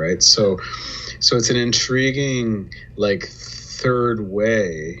book, right? So it's an intriguing, third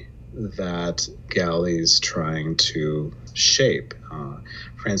way that Galli's trying to shape.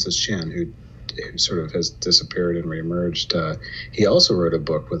 Francis Chan, who sort of has disappeared and reemerged, he also wrote a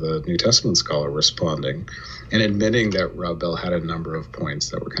book with a New Testament scholar responding and admitting that Rob Bell had a number of points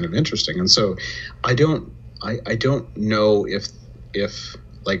that were kind of interesting. And so I don't know if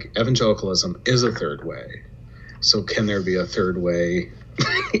evangelicalism is a third way. So can there be a third way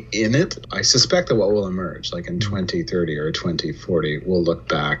in it? I suspect that what will emerge, in 2030 or 2040, we'll look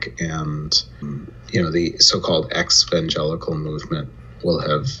back and, the so-called ex-evangelical movement will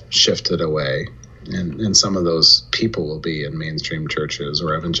have shifted away. And some of those people will be in mainstream churches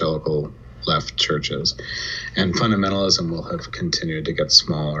or evangelical left churches. And fundamentalism will have continued to get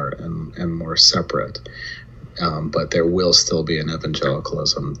smaller and more separate. But there will still be an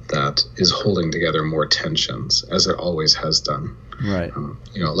evangelicalism that is holding together more tensions, as it always has done. Right.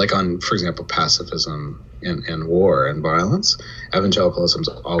 On, for example, pacifism and war and violence, evangelicalism's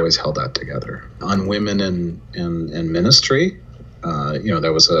always held that together. On women and ministry,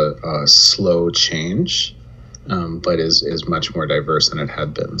 there was a slow change, but is much more diverse than it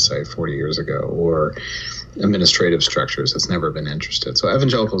had been, say, 40 years ago. Or administrative structures, it's never been interested. So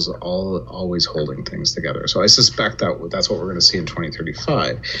evangelicals are always holding things together. So I suspect that's what we're going to see in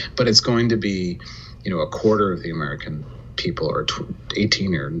 2035. But it's going to be, a quarter of the American people, or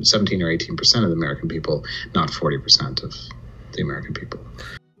 17 or 18% of the American people, not 40% of the American people.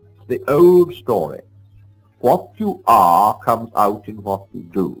 The old story. What you are comes out in what you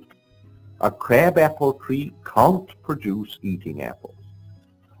do. A crabapple tree can't produce eating apples.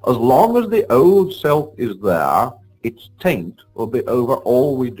 As long as the old self is there, its taint will be over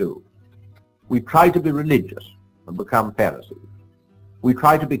all we do. We try to be religious and become Pharisees. We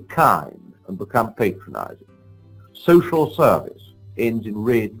try to be kind and become patronizing. social service ends in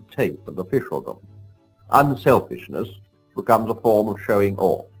red tape and officialdom. Unselfishness becomes a form of showing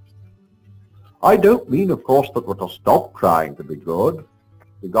off. I don't mean, of course, that we're to stop trying to be good.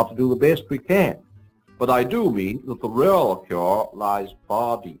 We've got to do the best we can. But I do mean that the real cure lies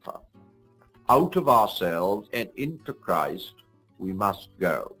far deeper. Out of ourselves and into Christ we must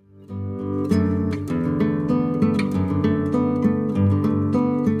go.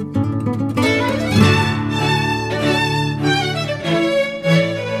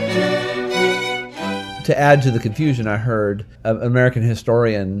 To add to the confusion, I heard an American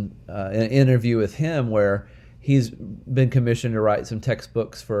historian, an interview with him where he's been commissioned to write some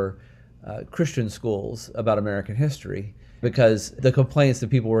textbooks for Christian schools about American history, because the complaints that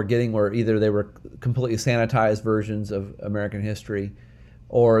people were getting were either they were completely sanitized versions of American history,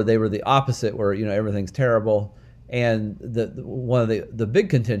 or they were the opposite, where everything's terrible. And one of the big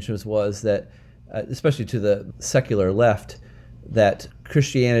contentions was that, especially to the secular left, that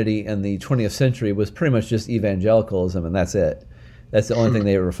Christianity in the 20th century was pretty much just evangelicalism, and that's it. That's the only thing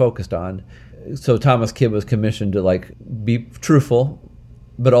they were focused on. So Thomas Kidd was commissioned to be truthful,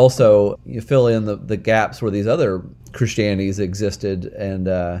 but also fill in the gaps where these other Christianities existed and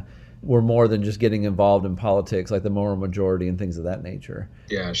were more than just getting involved in politics, like the moral majority and things of that nature.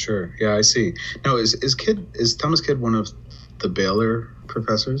 Yeah, sure. Yeah, I see. Now, is Thomas Kidd one of the Baylor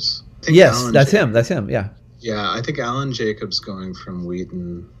professors? Yes, that's him. That's him. Yeah. Yeah, I think Alan Jacobs going from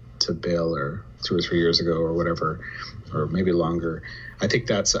Wheaton to Baylor 2 or 3 years ago or whatever, or maybe longer. I think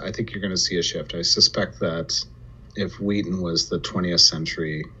you're going to see a shift. I suspect that if Wheaton was the 20th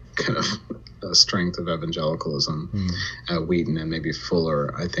century kind of strength of evangelicalism, Wheaton and maybe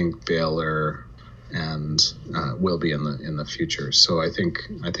Fuller, I think Baylor and will be in the future. So I think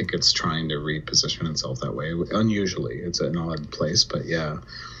it's trying to reposition itself that way. Unusually, it's an odd place, but yeah.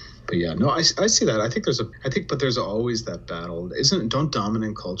 But yeah, no, I see that. I think, but there's always that battle. Don't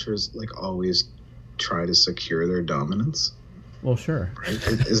dominant cultures always try to secure their dominance? Well, sure. Right?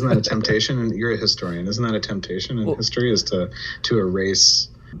 Isn't that a temptation? And you're a historian. Isn't that a temptation in history, is to erase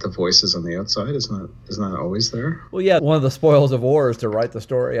the voices on the outside? Isn't that always there? Well, yeah. One of the spoils of war is to write the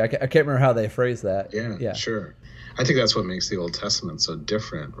story. I can't remember how they phrase that. Yeah, sure. I think that's what makes the Old Testament so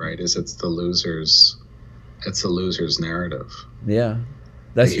different, right? It's the loser's narrative. Yeah.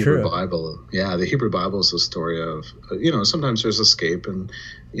 That's the Hebrew true. Bible, the Hebrew Bible is a story of, sometimes there's escape and,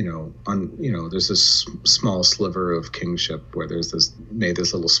 there's this small sliver of kingship where there's this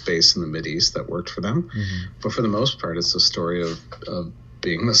little space in the Mideast that worked for them. Mm-hmm. But for the most part, it's a story of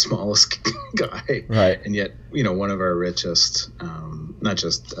being the smallest guy. Right. And yet, one of our richest, not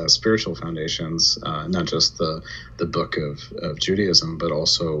just spiritual foundations, not just the book of Judaism, but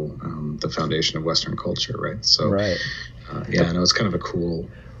also the foundation of Western culture, right? So, right. It's kind of a cool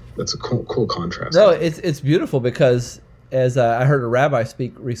contrast. No, it's beautiful because as I heard a rabbi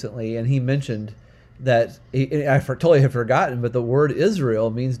speak recently, and he mentioned that I totally had forgotten, but the word Israel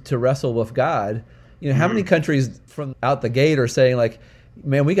means to wrestle with God. How many countries from out the gate are saying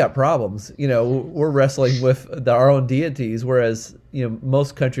man, we got problems. We're wrestling with our own deities, whereas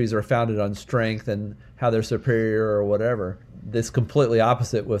most countries are founded on strength and how they're superior or whatever. This completely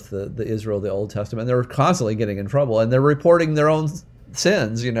opposite with the Israel of the Old Testament. They're constantly getting in trouble, and they're reporting their own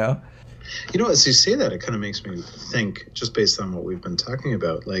sins. As you say that, it kind of makes me think, just based on what we've been talking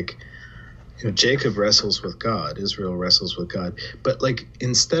about, Jacob wrestles with God, Israel wrestles with God, but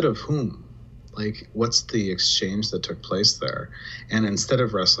instead of whom? What's the exchange that took place there? And instead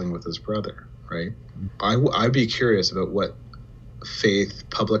of wrestling with his brother, right? I'd be curious about what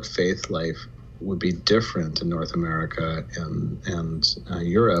public faith life would be different in North America and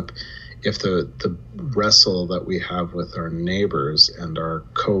Europe if the wrestle that we have with our neighbors and our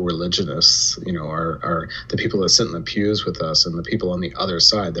co-religionists, our the people that sit in the pews with us and the people on the other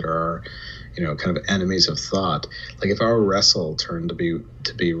side that are our, kind of enemies of thought. If our wrestle turned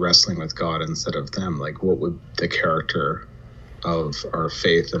to be wrestling with God instead of them, what would the character of our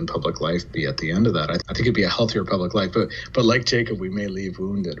faith and public life be at the end of that? I think it'd be a healthier public life, but like Jacob, we may leave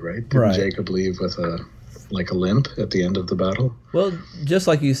wounded, right? Didn't Jacob leave with a limp at the end of the battle? Well, just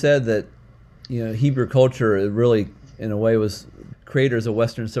like you said that, Hebrew culture really, in a way, was creators of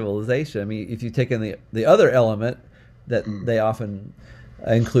Western civilization. I mean, if you take in the other element that they often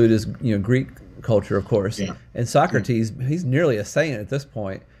include is, Greek culture, of course. Yeah. And Socrates, he's nearly a saint at this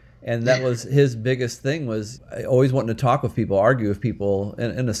point. And that was his biggest thing, was always wanting to talk with people, argue with people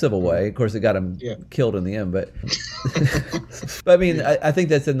in a civil way. Of course, it got him killed in the end. But, but I mean, I think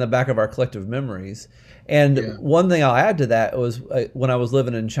that's in the back of our collective memories. And one thing I'll add to that was when I was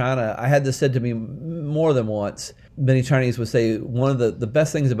living in China, I had this said to me more than once. many Chinese would say one of the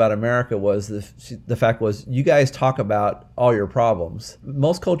best things about America was the fact was you guys talk about all your problems.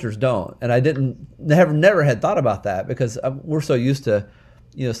 Most cultures don't, and I never had thought about that because we're so used to,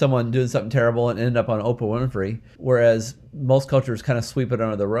 someone doing something terrible and end up on Oprah Winfrey, whereas most cultures kind of sweep it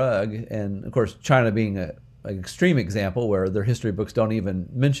under the rug. And of course, China being an extreme example where their history books don't even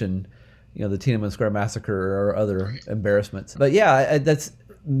mention, the Tiananmen Square massacre or other embarrassments. But yeah, that's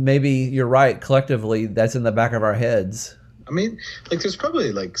maybe you're right. Collectively, that's in the back of our heads. I mean, there's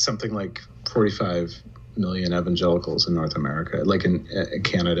probably something like 45 million evangelicals in North America, like in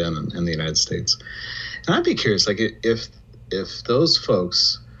Canada and the United States. And I'd be curious, if those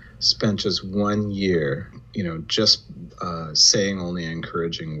folks spent just 1 year, just saying only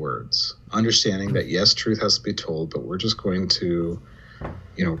encouraging words, understanding that yes, truth has to be told, but we're just going to,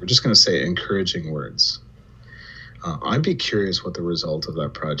 say encouraging words. I'd be curious what the result of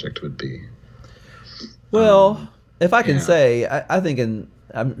that project would be. Well, if I can say, I think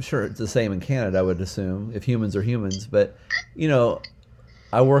I'm sure it's the same in Canada, I would assume, if humans are humans. But,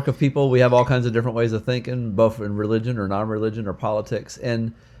 I work with people. We have all kinds of different ways of thinking, both in religion or non-religion or politics.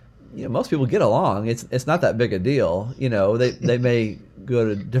 And, most people get along. It's not that big a deal. They may go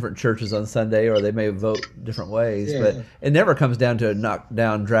to different churches on Sunday or they may vote different ways. But it never comes down to a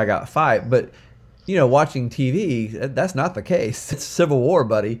knock-down, drag-out fight. But watching TV, that's not the case. It's Civil War,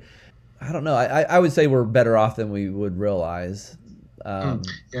 buddy. I don't know. I would say we're better off than we would realize.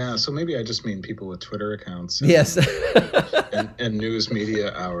 So maybe I just mean people with Twitter accounts. Yes. and news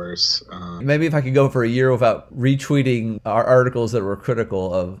media hours. Maybe if I could go for a year without retweeting our articles that were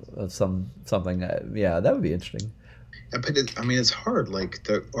critical of something, that would be interesting. Yeah, but it's hard.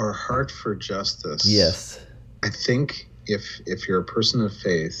 Our heart for justice. Yes. I think if you're a person of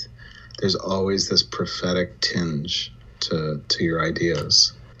faith, there's always this prophetic tinge to your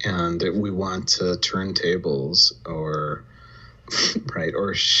ideas, and we want to turn tables or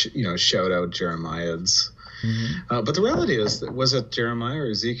shout out Jeremiah's. Mm-hmm. But the reality is, was it Jeremiah or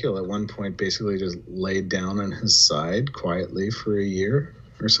Ezekiel at one point basically just laid down on his side quietly for a year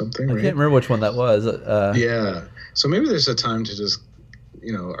or something? I can't remember which one that was. Yeah. So maybe there's a time to just,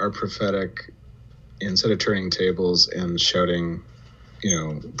 our prophetic, instead of turning tables and shouting,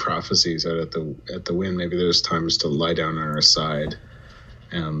 prophecies out at the wind, maybe there's times to lie down on our side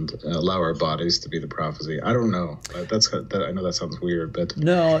and allow our bodies to be the prophecy. I don't know. I know that sounds weird, but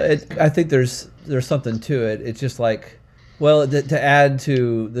no, I think there's something to it. It's just to add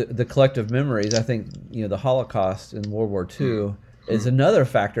to the collective memories. I think the Holocaust and World War II is another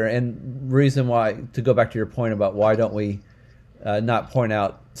factor, and reason why, to go back to your point about why don't we not point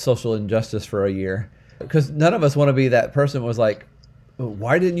out social injustice for a year, because none of us want to be that person who was like,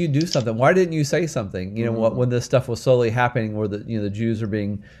 why didn't you do something? Why didn't you say something? When this stuff was slowly happening, where the Jews are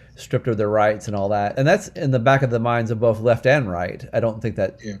being stripped of their rights and all that, and that's in the back of the minds of both left and right. I don't think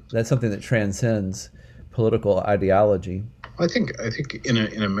that's something that transcends political ideology. I think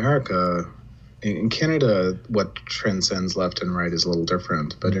in America, in Canada, what transcends left and right is a little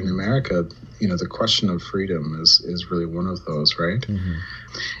different. But in America, the question of freedom is really one of those, right? Mm-hmm.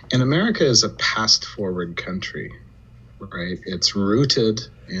 And America is a past-forward country. Right, it's rooted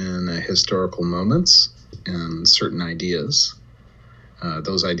in historical moments and certain ideas.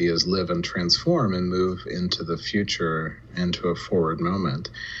 Those ideas live and transform and move into the future, into a forward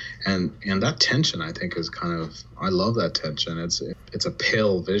moment, and that tension, I think, is I love that tension. It's a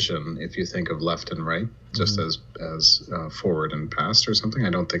pale vision if you think of left and right just as forward and past or something. I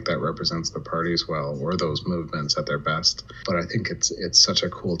don't think that represents the parties well or those movements at their best. But I think it's such a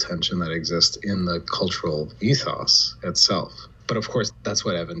cool tension that exists in the cultural ethos itself. But of course, that's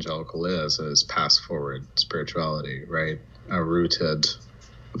what evangelical is past forward spirituality, right? A rooted,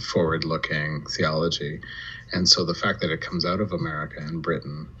 forward-looking theology. And so the fact that it comes out of America and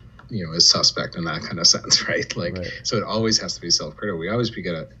Britain, is suspect in that kind of sense, right? So it always has to be self-critical. We always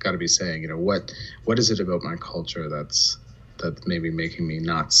got to be saying, what is it about my culture that's maybe making me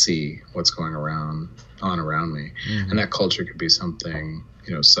not see what's going around me? Mm-hmm. And that culture could be something,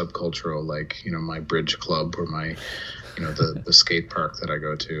 subcultural, like, my bridge club or my, the skate park that I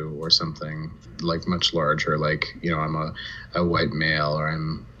go to, or something like much larger, like, I'm a white male, or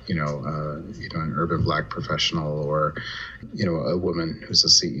I'm, an urban black professional, or, a woman who's a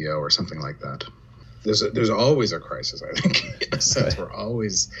CEO or something like that. There's always a crisis, I think, in a sense. We're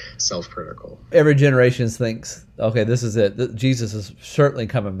always self-critical. Every generation thinks, okay, this is it. Jesus is certainly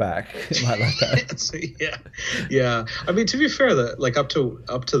coming back in my lifetime. So, yeah. I mean, to be fair, up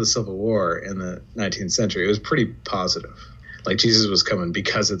to the Civil War in the 19th century, it was pretty positive. Like, Jesus was coming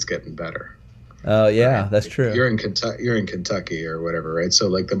because it's getting better. Oh, yeah, right? that's true. You're in Kentucky or whatever, right? So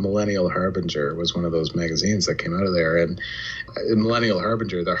like the Millennial Harbinger was one of those magazines that came out of there, and Millennial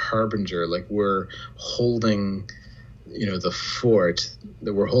Harbinger, the Harbinger, like we're holding, the fort,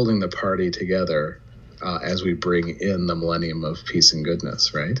 that we're holding the party together as we bring in the millennium of peace and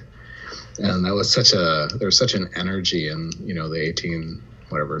goodness, right? And that was there's such an energy in, the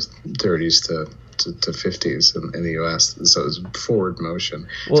 30s to 50s in the U.S. So it was forward motion.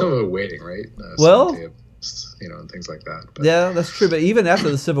 Some of it waiting, right? And things like that. But, yeah, that's true. But even after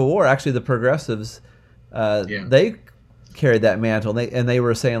the Civil War, actually, the progressives, they carried that mantle. And they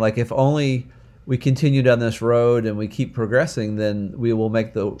were saying, like, if only we continue down this road and we keep progressing, then we will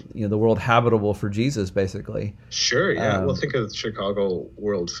make the world habitable for Jesus, basically. Sure, yeah. Well, think of the Chicago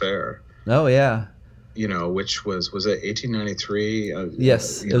World Fair. Oh, yeah. Which was it 1893?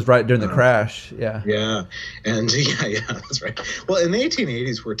 Yes, it was right during the crash. Yeah. Yeah, and that's right. Well, in the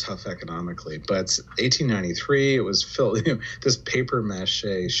 1880s were tough economically, but 1893 it was filled. This paper mache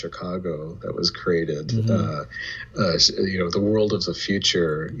Chicago that was created. The world of the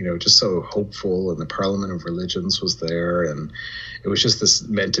future. Just so hopeful, and the Parliament of Religions was there, and it was just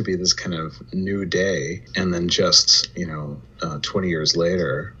meant to be this kind of new day, and then just 20 years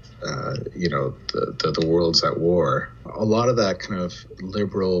later. The world's at war. A lot of that kind of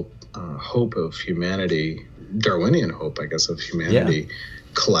liberal hope of humanity, Darwinian hope, I guess, of humanity,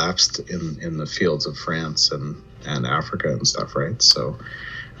 collapsed in the fields of France and Africa and stuff, right? So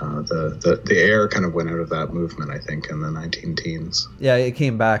the air kind of went out of that movement, I think, in the 19-teens. Yeah, it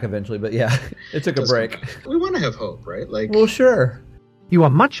came back eventually, but yeah, it took a break. We want to have hope, right? Well, sure. You are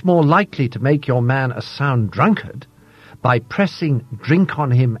much more likely to make your man a sound drunkard by pressing drink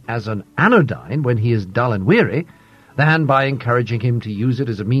on him as an anodyne when he is dull and weary, than by encouraging him to use it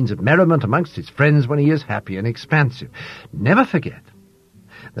as a means of merriment amongst his friends when he is happy and expansive. Never forget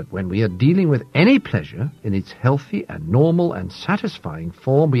that when we are dealing with any pleasure in its healthy and normal and satisfying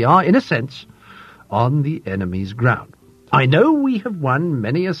form, we are, in a sense, on the enemy's ground. I know we have won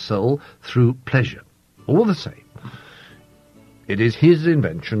many a soul through pleasure. All the same, it is his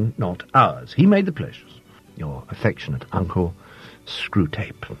invention, not ours. He made the pleasures. Your affectionate uncle,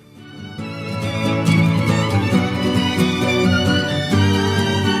 Screwtape.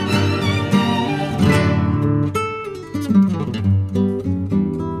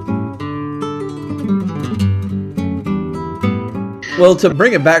 Well, to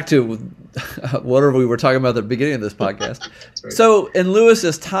bring it back to whatever we were talking about at the beginning of this podcast. Right. So in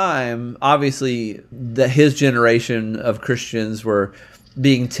Lewis's time, obviously his generation of Christians were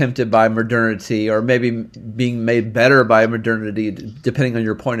being tempted by modernity, or maybe being made better by modernity, depending on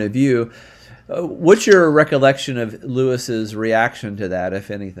your point of view. What's your recollection of Lewis's reaction to that, if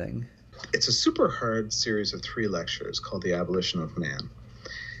anything? It's a super hard series of 3 lectures called The Abolition of Man.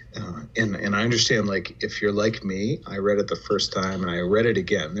 And I understand, like, if you're like me, I read it the first time and I read it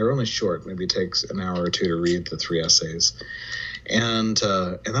again. They're only short. Maybe it takes an hour or 2 to read the 3 essays. And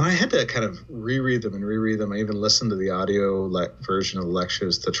then I had to kind of reread them. I even listened to the audio version of the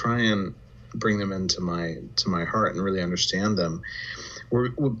lectures to try and bring them into my heart and really understand them.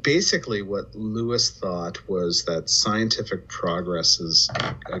 Basically, what Lewis thought was that scientific progress is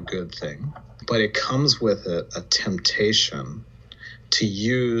a good thing, but it comes with it a temptation to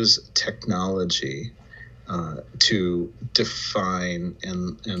use technology to define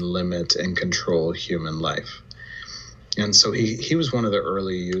and limit and control human life. And so he was one of the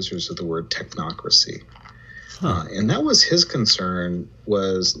early users of the word technocracy. And that was his concern,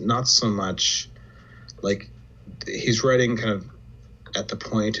 was not so much like he's writing kind of at the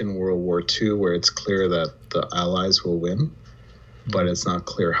point in World War II where it's clear that the Allies will win, but it's not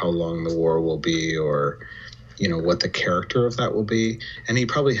clear how long the war will be or, what the character of that will be. And he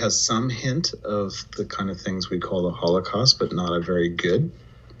probably has some hint of the kind of things we call the Holocaust, but not a very good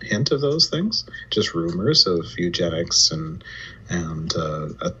hint of those things, just rumors of eugenics and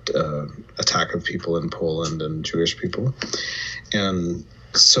attack of people in Poland and Jewish people. And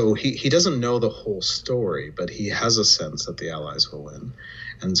so he doesn't know the whole story, but he has a sense that the Allies will win.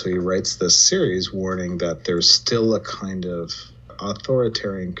 And so he writes this series warning that there's still a kind of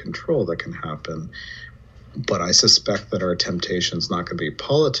authoritarian control that can happen. But I suspect that our temptation's not going to be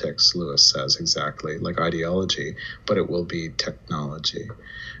politics, Lewis says, exactly, like ideology, but it will be technology.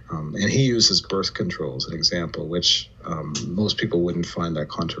 And he uses birth control as an example, which most people wouldn't find that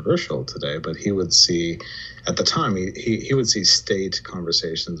controversial today, but he would see, at the time, he would see state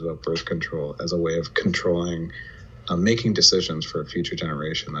conversations about birth control as a way of controlling, making decisions for a future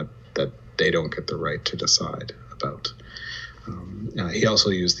generation that they don't get the right to decide about. He also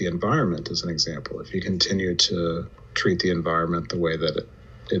used the environment as an example. If you continue to treat the environment the way that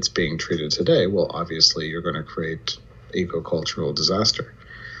it's being treated today, well, obviously you're going to create ecocultural disaster.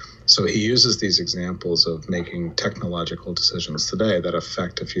 So he uses these examples of making technological decisions today that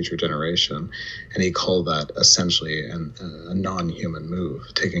affect a future generation, and he called that essentially a non-human move,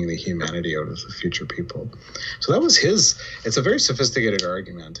 taking the humanity out of the future people. So that was his. It's a very sophisticated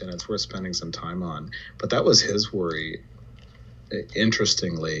argument, and it's worth spending some time on. But that was his worry.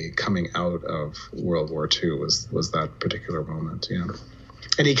 Interestingly, coming out of World War II was that particular moment. Yeah,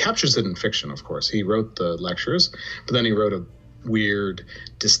 and he captures it in fiction. Of course, he wrote the lectures, but then he wrote a weird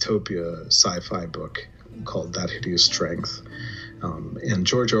dystopia sci-fi book called That Hideous Strength. And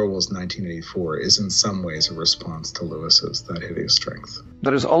George Orwell's 1984 is in some ways a response to Lewis's That Hideous Strength.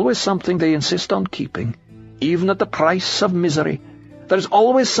 There is always something they insist on keeping, even at the price of misery. There is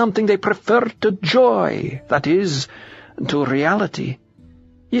always something they prefer to joy, that is, to reality.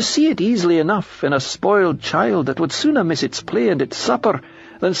 You see it easily enough in a spoiled child that would sooner miss its play and its supper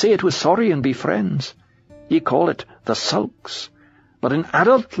than say it was sorry and be friends. Ye call it the sulks. But in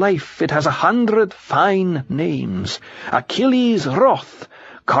adult life it has 100 fine names. Achilles' wrath,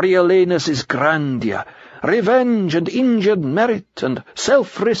 Coriolanus' grandeur, revenge and injured merit, and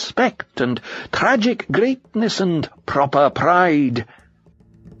self-respect, and tragic greatness, and proper pride.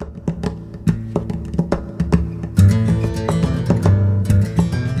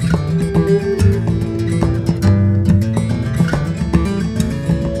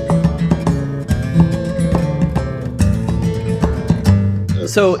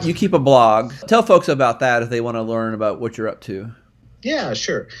 So you keep a blog. Tell folks about that if they want to learn about what you're up to. Yeah,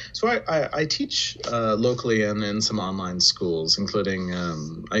 sure. So I teach locally and in some online schools, including,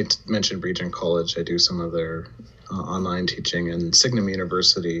 I mentioned Regent College. I do some of their online teaching, and Signum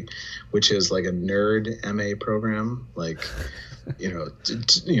University, which is like a nerd MA program, like,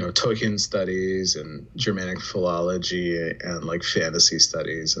 Tolkien studies and Germanic philology and like fantasy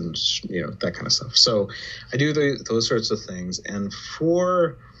studies and, that kind of stuff. So I do those sorts of things. And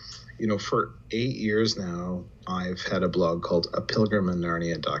for 8 years now, I've had a blog called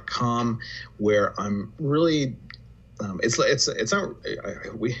apilgriminarnia.com, where I'm really,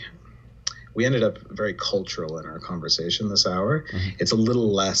 we ended up very cultural in our conversation this hour. Mm-hmm. It's a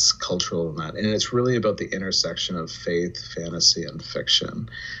little less cultural than that. And it's really about the intersection of faith, fantasy, and fiction,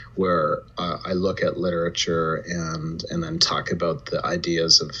 where I look at literature and then talk about the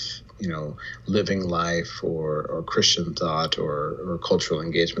ideas of, living life or Christian thought or cultural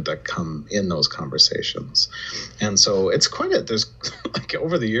engagement that come in those conversations. And so it's there's like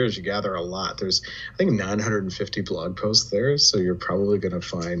over the years, you gather a lot. There's, I think, 950 blog posts there. So you're probably going to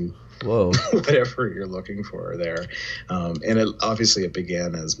find whatever you're looking for there. And it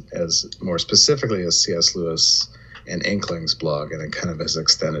began as more specifically as C.S. Lewis and Inkling's blog, and it kind of has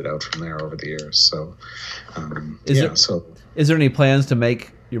extended out from there over the years. So, is there any plans to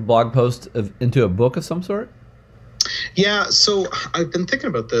make your blog post into a book of some sort? Yeah, so I've been thinking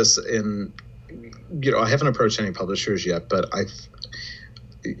about this, and I haven't approached any publishers yet, but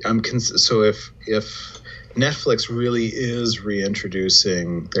so if Netflix really is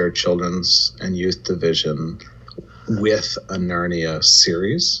reintroducing their children's and youth division with a Narnia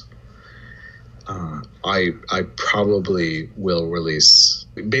series, I probably will release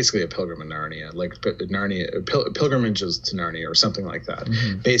basically a Pilgrim in Narnia, like Pilgrimages to Narnia or something like that.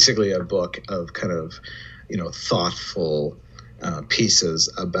 Mm-hmm. Basically a book of kind of, thoughtful pieces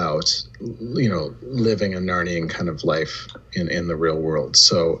about, living a Narnian kind of life in the real world.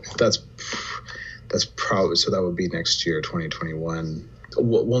 So that's probably, so that would be next year, 2021.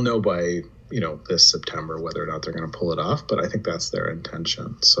 We'll know by, this September whether or not they're going to pull it off, but I think that's their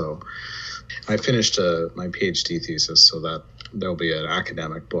intention. So I finished my PhD thesis, so that there'll be an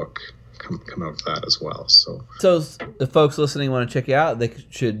academic book come out of that as well. So the folks listening want to check you out, they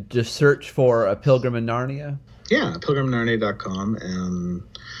should just search for A Pilgrim in Narnia? Yeah, pilgriminarnia.com. And,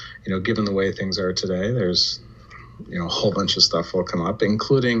 given the way things are today, there's, a whole bunch of stuff will come up,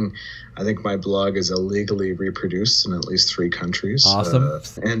 including, I think my blog is illegally reproduced in at least 3 countries. Awesome.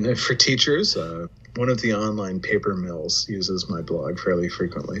 And for teachers, one of the online paper mills uses my blog fairly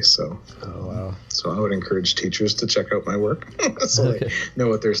frequently. So, wow. So I would encourage teachers to check out my work so they know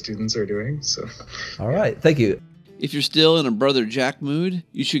what their students are doing. So, all right. Thank you. If you're still in a Brother Jack mood,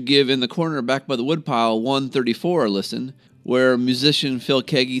 you should give In the Corner Back by the Woodpile 134 a listen, where musician Phil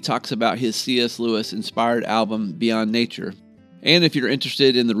Keaggy talks about his C.S. Lewis-inspired album Beyond Nature. And if you're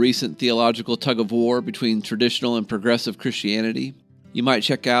interested in the recent theological tug-of-war between traditional and progressive Christianity, you might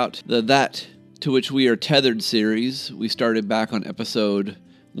check out the That to Which We Are Tethered series we started back on episode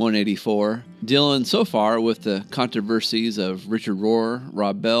 184, dealing so far with the controversies of Richard Rohr,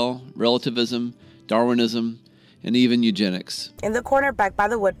 Rob Bell, relativism, Darwinism, and even eugenics. In the Corner Back by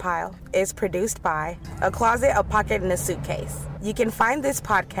the Woodpile is produced by A Closet, a Pocket, and a Suitcase. You can find this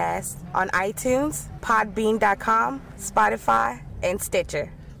podcast on iTunes, Podbean.com, Spotify, and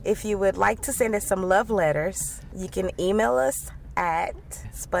Stitcher. If you would like to send us some love letters, you can email us at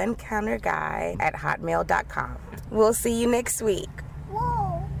spuncounterguy@hotmail.com. We'll see you next week.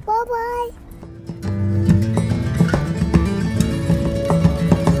 Whoa, bye-bye.